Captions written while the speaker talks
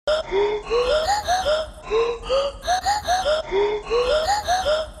Welcome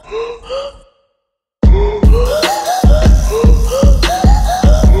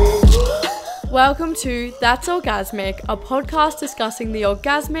to That's Orgasmic, a podcast discussing the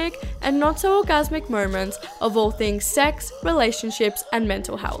orgasmic and not so orgasmic moments of all things sex, relationships, and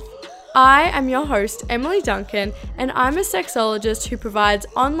mental health. I am your host, Emily Duncan, and I'm a sexologist who provides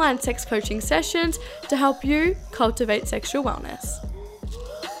online sex coaching sessions to help you cultivate sexual wellness.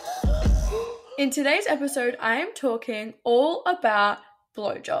 In today's episode, I am talking all about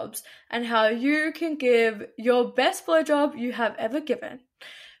blowjobs and how you can give your best blowjob you have ever given.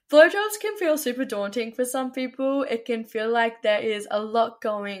 Blowjobs can feel super daunting for some people. It can feel like there is a lot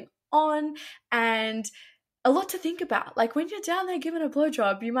going on and a lot to think about. Like when you're down there giving a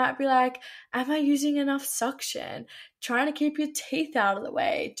blowjob, you might be like, am I using enough suction? Trying to keep your teeth out of the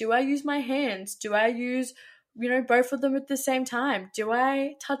way. Do I use my hands? Do I use, both of them at the same time? Do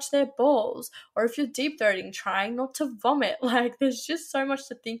I touch their balls? Or if you're deep throating, trying not to vomit. Like there's just so much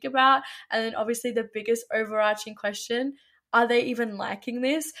to think about. And then obviously the biggest overarching question, are they even liking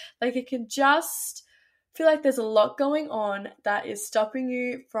this? Like it can just feel like there's a lot going on that is stopping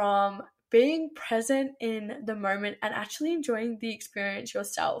you from being present in the moment and actually enjoying the experience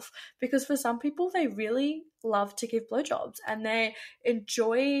yourself. Because for some people, they really love to give blowjobs and they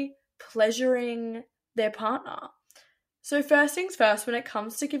enjoy pleasuring their partner. So first things first, when it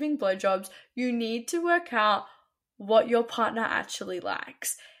comes to giving blowjobs, you need to work out what your partner actually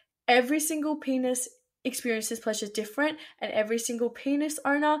likes. Every single penis experiences pleasure different and every single penis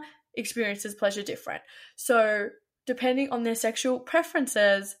owner experiences pleasure different. So depending on their sexual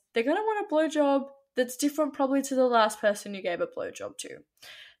preferences, they're going to want a blowjob that's different probably to the last person you gave a blowjob to.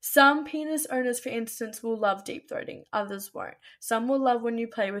 Some penis owners, for instance, will love deep throating, others won't. Some will love when you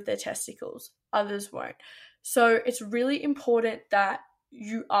play with their testicles, others won't. So it's really important that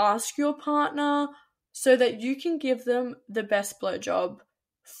you ask your partner so that you can give them the best blowjob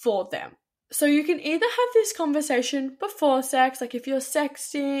for them. So you can either have this conversation before sex, like if you're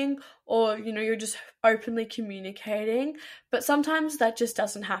sexting or, you're just openly communicating, but sometimes that just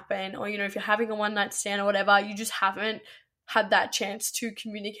doesn't happen. Or, if you're having a one-night stand or whatever, you just haven't had that chance to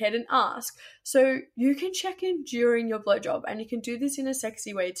communicate and ask. So you can check in during your blowjob and you can do this in a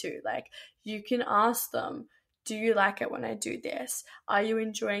sexy way too. Like you can ask them, do you like it when I do this? Are you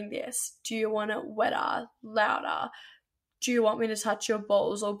enjoying this? Do you want it wetter, louder? Do you want me to touch your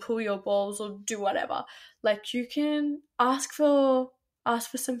balls or pull your balls or do whatever? Like you can ask for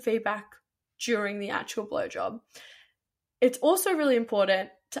some feedback during the actual blowjob. It's also really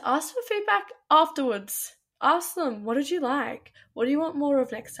important to ask for feedback afterwards. Ask them, what did you like? What do you want more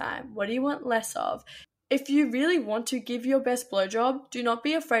of next time? What do you want less of? If you really want to give your best blowjob, do not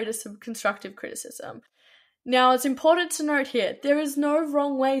be afraid of some constructive criticism. Now, it's important to note here, there is no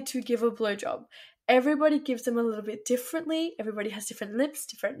wrong way to give a blowjob. Everybody gives them a little bit differently. Everybody has different lips,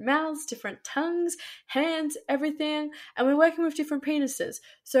 different mouths, different tongues, hands, everything. And we're working with different penises.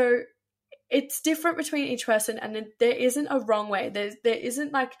 So it's different between each person and there isn't a wrong way. There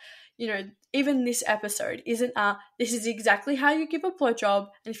isn't like, even this episode isn't this is exactly how you give a blowjob.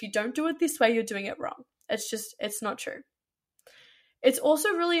 And if you don't do it this way, you're doing it wrong. It's not true. It's also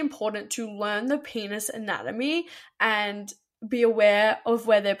really important to learn the penis anatomy and be aware of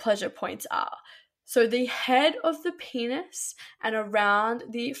where their pleasure points are. So the head of the penis and around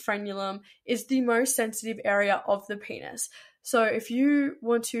the frenulum is the most sensitive area of the penis. So if you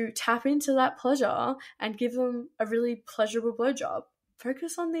want to tap into that pleasure and give them a really pleasurable blowjob,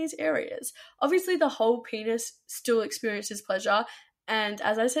 focus on these areas. Obviously, the whole penis still experiences pleasure. And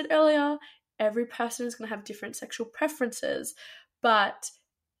as I said earlier, every person is going to have different sexual preferences. But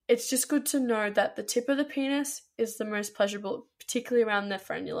it's just good to know that the tip of the penis is the most pleasurable, particularly around the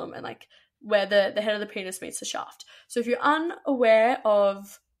frenulum and like where the head of the penis meets the shaft. So if you're unaware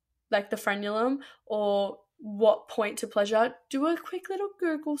of like the frenulum or what point to pleasure, do a quick little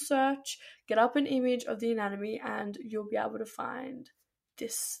Google search, get up an image of the anatomy and you'll be able to find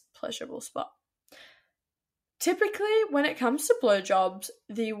this pleasurable spot. Typically, when it comes to blowjobs,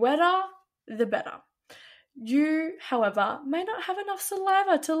 the wetter, the better. You, however, may not have enough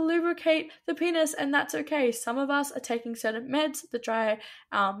saliva to lubricate the penis, and that's okay. Some of us are taking certain meds that dry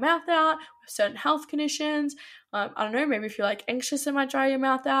our mouth out with certain health conditions. I don't know, maybe if you're like anxious, it might dry your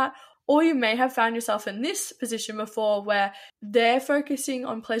mouth out. Or you may have found yourself in this position before where they're focusing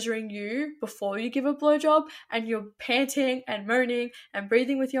on pleasuring you before you give a blowjob and you're panting and moaning and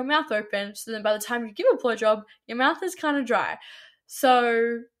breathing with your mouth open. So then by the time you give a blowjob, your mouth is kind of dry.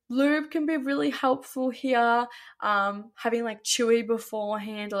 So lube can be really helpful here. Having like chewy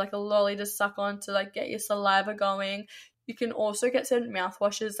beforehand or like a lolly to suck on to like get your saliva going. You can also get certain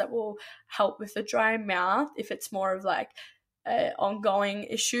mouthwashes that will help with the dry mouth if it's more of like an ongoing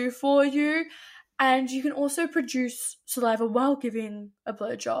issue for you. And you can also produce saliva while giving a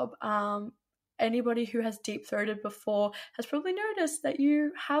blowjob. Anybody who has deep throated before has probably noticed that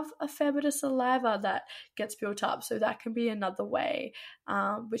you have a fair bit of saliva that gets built up. So that can be another way,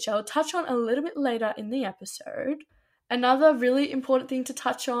 which I'll touch on a little bit later in the episode. Another really important thing to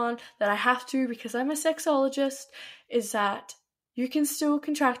touch on that I have to because I'm a sexologist is that you can still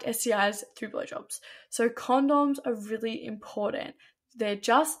contract STIs through blowjobs. So condoms are really important. They're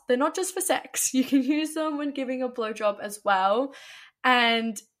not just for sex. You can use them when giving a blowjob as well.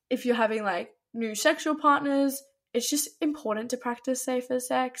 And if you're having like new sexual partners, it's just important to practice safer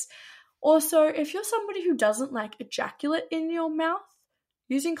sex. Also, if you're somebody who doesn't like ejaculate in your mouth,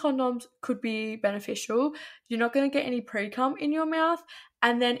 using condoms could be beneficial. You're not going to get any pre-cum in your mouth.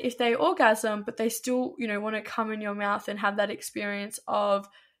 And then if they orgasm, but they still, want to come in your mouth and have that experience of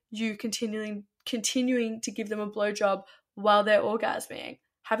you continuing to give them a blowjob while they're orgasming,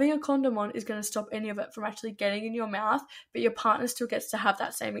 having a condom on is going to stop any of it from actually getting in your mouth, but your partner still gets to have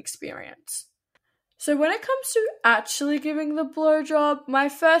that same experience. So when it comes to actually giving the blowjob, my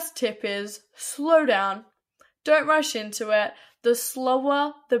first tip is slow down. Don't rush into it. The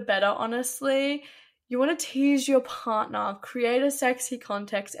slower, the better, honestly. You want to tease your partner, create a sexy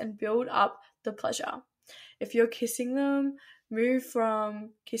context, and build up the pleasure. If you're kissing them, move from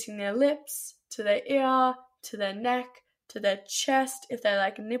kissing their lips to their ear, to their neck, to their chest. If they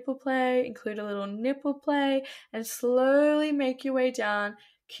like nipple play, include a little nipple play, and slowly make your way down,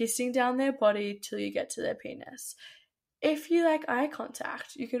 kissing down their body till you get to their penis. If you like eye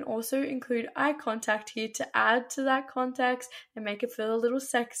contact, you can also include eye contact here to add to that context and make it feel a little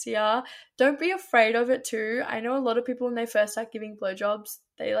sexier. Don't be afraid of it too. I know a lot of people when they first start giving blowjobs,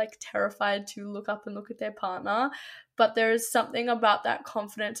 they like terrified to look up and look at their partner, but there is something about that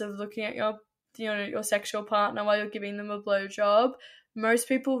confidence of looking at your sexual partner while you're giving them a blowjob. Most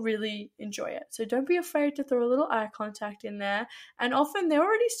people really enjoy it. So don't be afraid to throw a little eye contact in there. And often they're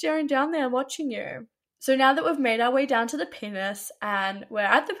already staring down there watching you. So now that we've made our way down to the penis and we're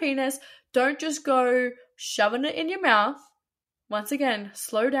at the penis, don't just go shoving it in your mouth. Once again,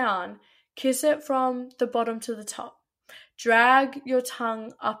 slow down. Kiss it from the bottom to the top. Drag your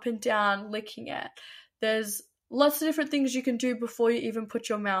tongue up and down, licking it. There's lots of different things you can do before you even put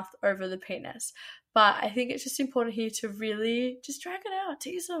your mouth over the penis. But I think it's just important here to really just drag it out,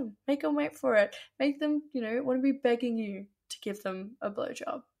 tease them, make them wait for it, make them, want to be begging you to give them a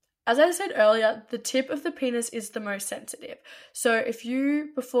blowjob. As I said earlier, the tip of the penis is the most sensitive. So if you,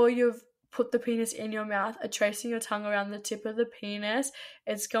 before you've put the penis in your mouth, are tracing your tongue around the tip of the penis,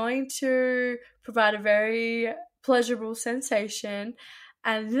 it's going to provide a very pleasurable sensation.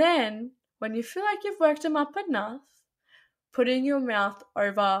 And then when you feel like you've worked them up enough, putting your mouth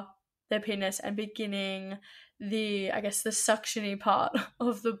over their penis and beginning the suctiony part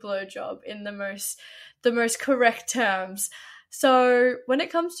of the blowjob in the most correct terms. So when it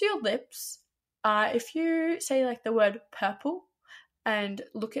comes to your lips, if you say like the word purple and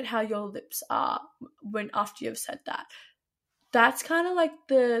look at how your lips are after you've said that, that's kind of like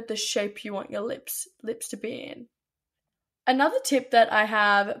the shape you want your lips to be in. Another tip that I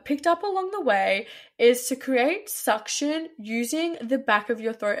have picked up along the way is to create suction using the back of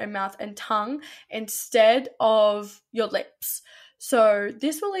your throat and mouth and tongue instead of your lips. So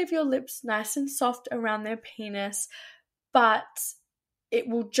this will leave your lips nice and soft around their penis, but it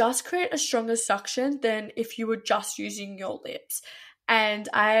will just create a stronger suction than if you were just using your lips. And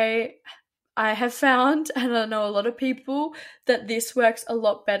I have found, and I know a lot of people, that this works a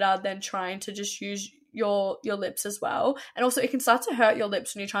lot better than trying to just use your lips as well. And also it can start to hurt your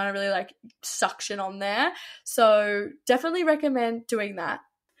lips when you're trying to really like suction on there. So definitely recommend doing that.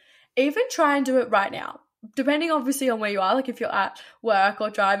 Even try and do it right now. Depending obviously on where you are, like if you're at work or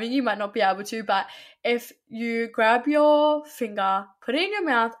driving, you might not be able to, but if you grab your finger, put it in your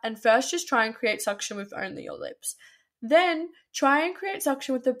mouth, and first just try and create suction with only your lips. Then try and create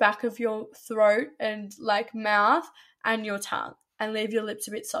suction with the back of your throat and like mouth and your tongue, and leave your lips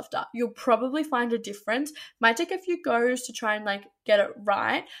a bit softer. You'll probably find a difference. Might take a few goes to try and like get it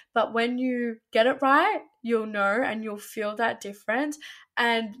right, but when you get it right, you'll know and you'll feel that difference.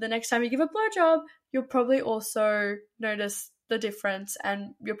 And the next time you give a blowjob, you'll probably also notice the difference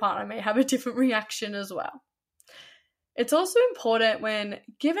and your partner may have a different reaction as well. It's also important when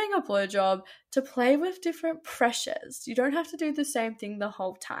giving a blowjob to play with different pressures. You don't have to do the same thing the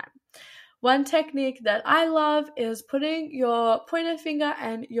whole time. One technique that I love is putting your pointer finger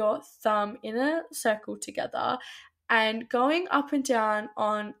and your thumb in a circle together and going up and down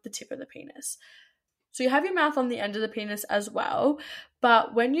on the tip of the penis. So you have your mouth on the end of the penis as well,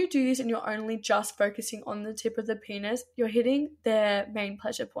 but when you do this and you're only just focusing on the tip of the penis, you're hitting their main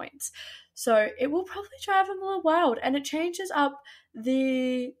pleasure points. So it will probably drive them a little wild, and it changes up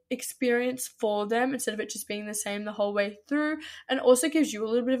the experience for them instead of it just being the same the whole way through, and also gives you a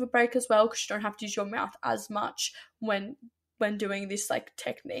little bit of a break as well because you don't have to use your mouth as much when doing this like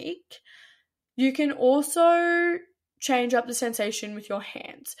technique. You can also change up the sensation with your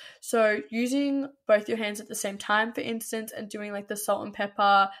hands. So using both your hands at the same time, for instance, and doing like the salt and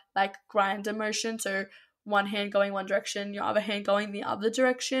pepper like grinder motion. So one hand going one direction, your other hand going the other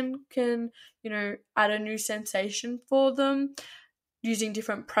direction can, add a new sensation for them. Using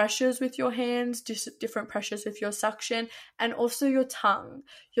different pressures with your hands, different pressures with your suction, and also your tongue.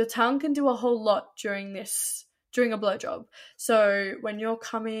 Your tongue can do a whole lot during a blowjob. So when you're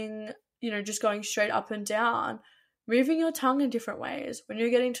coming, just going straight up and down, moving your tongue in different ways. When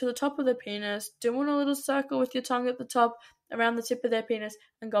you're getting to the top of the penis, doing a little circle with your tongue at the top, around the tip of their penis,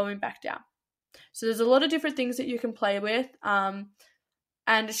 and going back down. So there's a lot of different things that you can play with.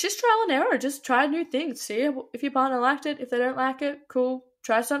 And it's just trial and error. Just try new things. See if your partner liked it. If they don't like it, cool.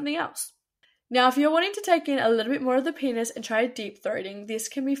 Try something else. Now, if you're wanting to take in a little bit more of the penis and try deep throating, this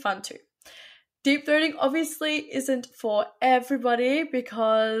can be fun too. Deep throating obviously isn't for everybody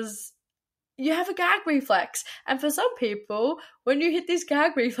because you have a gag reflex. And for some people, when you hit this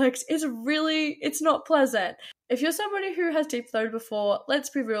gag reflex, it's not pleasant. If you're somebody who has deep throated before,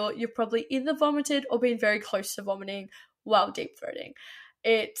 let's be real, you've probably either vomited or been very close to vomiting while deep throating.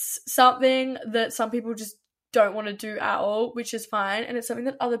 It's something that some people just don't want to do at all, which is fine. And it's something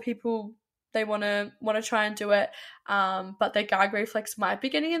that other people, they want to try and do it, but their gag reflex might be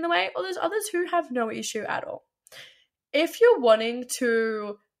getting in the way, or there's others who have no issue at all. If you're wanting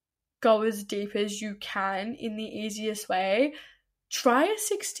to go as deep as you can in the easiest way, try a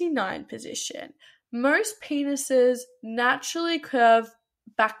 69 position. Most penises naturally curve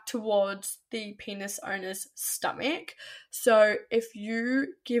back towards the penis owner's stomach. So if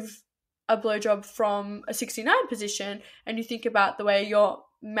you give a blowjob from a 69 position and you think about the way your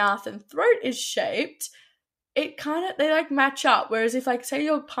mouth and throat is shaped, they like match up. Whereas if like say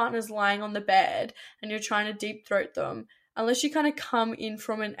your partner's lying on the bed and you're trying to deep throat them, unless you kind of come in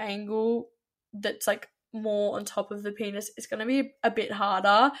from an angle that's like more on top of the penis, it's going to be a bit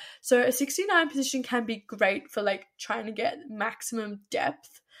harder. So a 69 position can be great for like trying to get maximum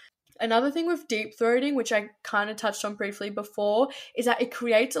depth. Another thing with deep throating, which I kind of touched on briefly before, is that it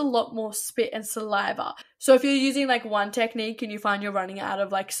creates a lot more spit and saliva. So if you're using like one technique and you find you're running out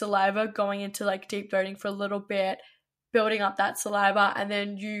of like saliva, going into like deep throating for a little bit, building up that saliva, and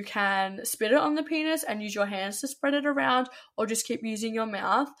then you can spit it on the penis and use your hands to spread it around, or just keep using your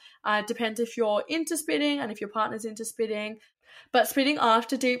mouth. It depends if you're into spitting and if your partner's into spitting. But spitting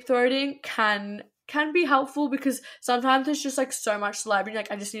after deep throating can be helpful because sometimes there's just like so much saliva and you're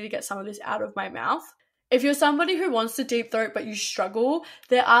like, I just need to get some of this out of my mouth. If you're somebody who wants to deep throat but you struggle,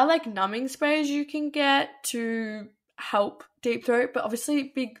 there are like numbing sprays you can get to help deep throat, but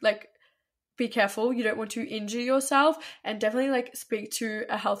obviously be careful. You don't want to injure yourself, and definitely like speak to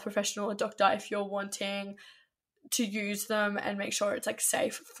a health professional or doctor if you're wanting to use them and make sure it's like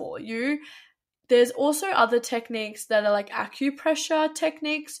safe for you. There's also other techniques that are like acupressure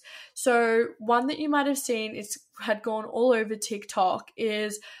techniques. So one that you might have seen had gone all over TikTok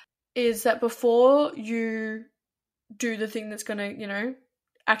is that before you do the thing that's going to,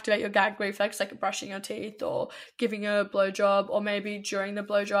 activate your gag reflex, like brushing your teeth or giving a blowjob, or maybe during the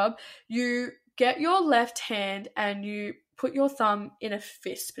blowjob, you get your left hand and you put your thumb in a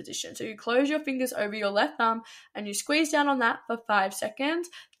fist position. So you close your fingers over your left thumb and you squeeze down on that for 5 seconds.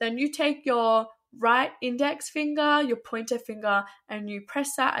 Then you take your right index finger, your pointer finger, and you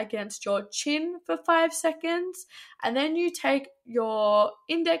press that against your chin for 5 seconds. And then you take your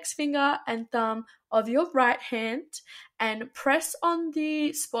index finger and thumb of your right hand and press on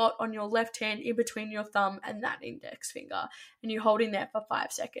the spot on your left hand in between your thumb and that index finger. And you hold in there for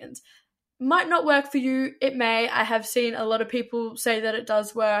 5 seconds. Might not work for you. It may. I have seen a lot of people say that it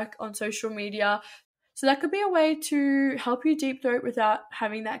does work on social media. So that could be a way to help you deep throat without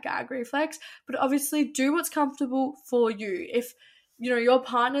having that gag reflex. But obviously do what's comfortable for you. If your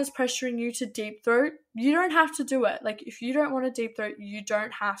partner's pressuring you to deep throat, you don't have to do it. Like if you don't want to deep throat, you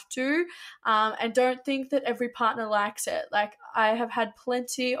don't have to. And don't think that every partner likes it. Like I have had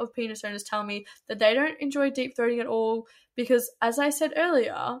plenty of penis owners tell me that they don't enjoy deep throating at all because, as I said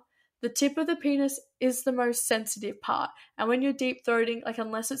earlier, the tip of the penis is the most sensitive part. And when you're deep throating, like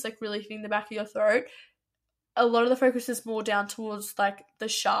unless it's like really hitting the back of your throat, a lot of the focus is more down towards like the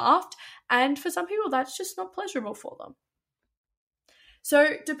shaft. And for some people, that's just not pleasurable for them.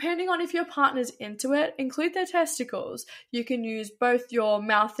 So depending on if your partner's into it, include their testicles. You can use both your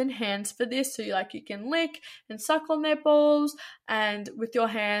mouth and hands for this, so you can lick and suck on their balls, and with your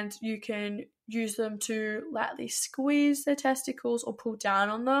hands you can use them to lightly squeeze their testicles or pull down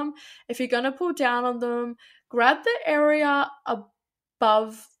on them. If you're going to pull down on them, grab the area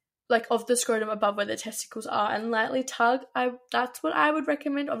above, of the scrotum above where the testicles are, and lightly tug. That's what I would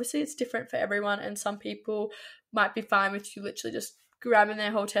recommend. Obviously it's different for everyone, and some people might be fine with you literally just grabbing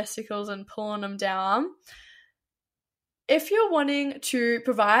their whole testicles and pulling them down. If you're wanting to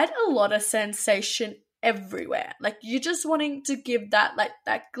provide a lot of sensation everywhere, you're just wanting to give that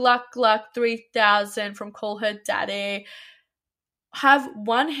that gluck gluck 3000 from Call Her Daddy, have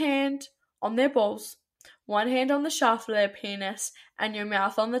one hand on their balls, one hand on the shaft of their penis, and your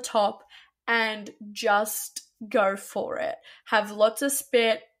mouth on the top, and just go for it. Have lots of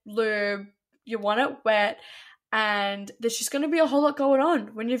spit, lube, you want it wet, and there's just going to be a whole lot going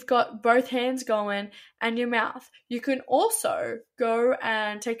on when you've got both hands going and your mouth. You can also go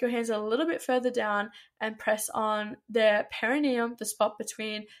and take your hands a little bit further down and press on their perineum, the spot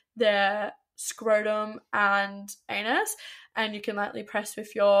between their scrotum and anus, and you can lightly press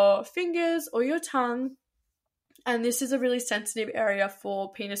with your fingers or your tongue. And this is a really sensitive area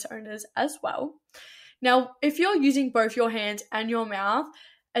for penis owners as well. Now, if you're using both your hands and your mouth,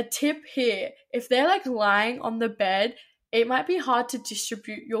 a tip here, if they're lying on the bed, it might be hard to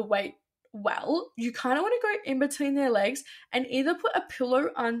distribute your weight well. You kind of want to go in between their legs and either put a pillow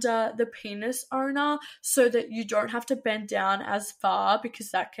under the penis owner so that you don't have to bend down as far,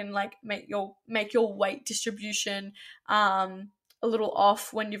 because that can make your weight distribution a little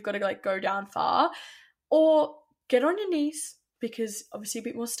off when you've got to go down far, or get on your knees, because obviously a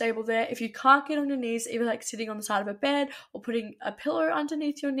bit more stable there. If you can't get on your knees, either sitting on the side of a bed or putting a pillow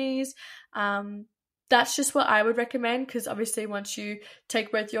underneath your knees, that's just what I would recommend, because obviously once you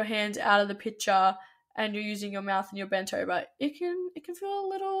take both your hands out of the picture and you're using your mouth and you're bent over, it can feel a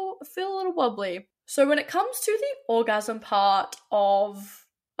little wobbly. So when it comes to the orgasm part of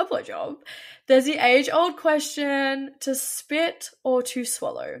a blowjob, there's the age-old question, to spit or to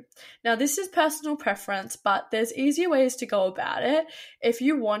swallow. Now, this is personal preference, but there's easier ways to go about it. If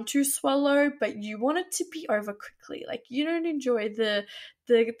you want to swallow, but you want it to be over quickly, you don't enjoy the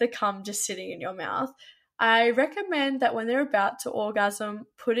cum just sitting in your mouth, I recommend that when they're about to orgasm,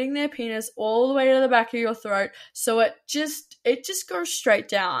 putting their penis all the way to the back of your throat, so it just goes straight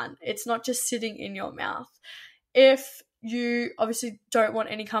down. It's not just sitting in your mouth. If you obviously don't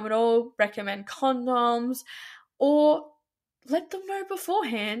want any cum at all, recommend condoms, or let them know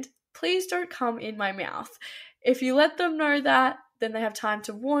beforehand, please don't come in my mouth. If you let them know that, then they have time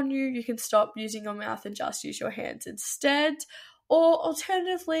to warn you. You can stop using your mouth and just use your hands instead, or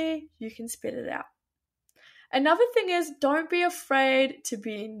alternatively, you can spit it out. Another thing is, don't be afraid to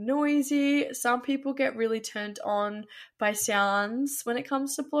be noisy. Some people get really turned on by sounds when it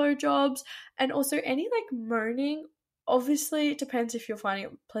comes to blowjobs, and also any moaning. Obviously, it depends if you're finding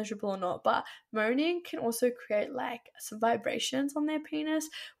it pleasurable or not, but moaning can also create some vibrations on their penis,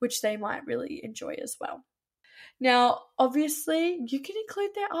 which they might really enjoy as well. Now, obviously, you can include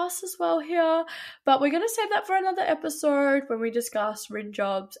their ass as well here, but we're going to save that for another episode when we discuss rim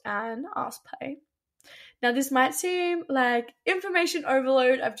jobs and ass play. Now, this might seem like information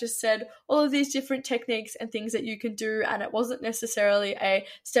overload. I've just said all of these different techniques and things that you can do, and it wasn't necessarily a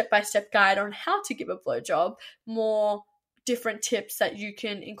step-by-step guide on how to give a blowjob, more different tips that you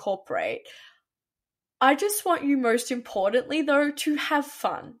can incorporate. I just want you, most importantly, though, to have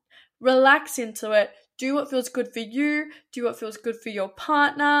fun. Relax into it. Do what feels good for you. Do what feels good for your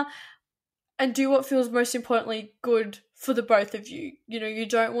partner. And do what feels, most importantly, good for the both of you. You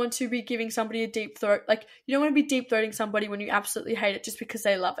don't want to be giving somebody a deep throat. You don't want to be deep throating somebody when you absolutely hate it just because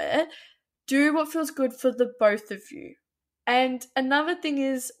they love it. Do what feels good for the both of you. And another thing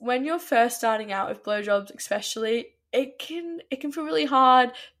is, when you're first starting out with blowjobs especially, it can feel really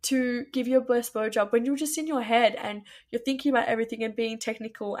hard to give your best blowjob when you're just in your head and you're thinking about everything and being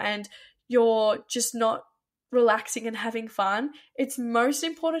technical and you're just not relaxing and having fun. It's most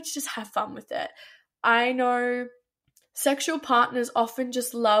important to just have fun with it. I know sexual partners often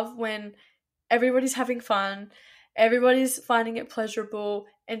just love when everybody's having fun, everybody's finding it pleasurable,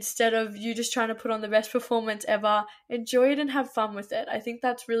 instead of you just trying to put on the best performance ever. Enjoy it and have fun with it. I think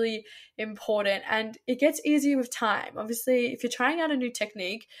that's really important, and it gets easier with time. Obviously, if you're trying out a new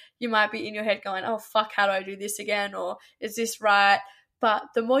technique, you might be in your head going, oh fuck, how do I do this again? Or is this right? But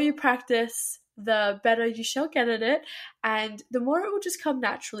the more you practice, the better you shall get at it, and the more it will just come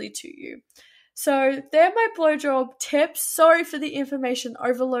naturally to you. So they're my blowjob tips. Sorry for the information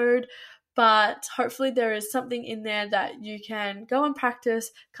overload, but hopefully there is something in there that you can go and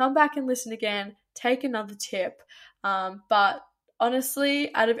practice, come back and listen again, take another tip. But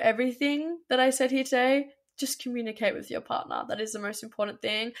honestly, out of everything that I said here today, just communicate with your partner. That is the most important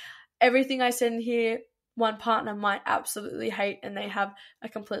thing. Everything I said in here, one partner might absolutely hate, and they have a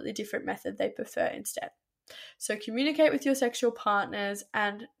completely different method they prefer instead. So communicate with your sexual partners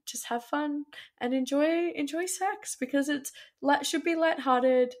and just have fun and enjoy sex, because it should be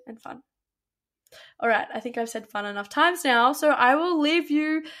lighthearted and fun. All right, I think I've said fun enough times now, so I will leave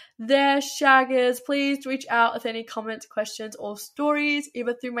you there, shaggers. Please reach out with any comments, questions, or stories,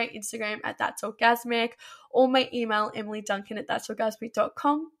 either through my Instagram at that'sorgasmic or my email,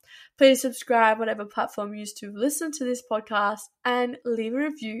 emilyduncan@that'sorgasmic.com. Please subscribe, whatever platform you use to listen to this podcast, and leave a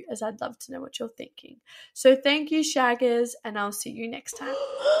review, as I'd love to know what you're thinking. So thank you, shaggers, and I'll see you next time.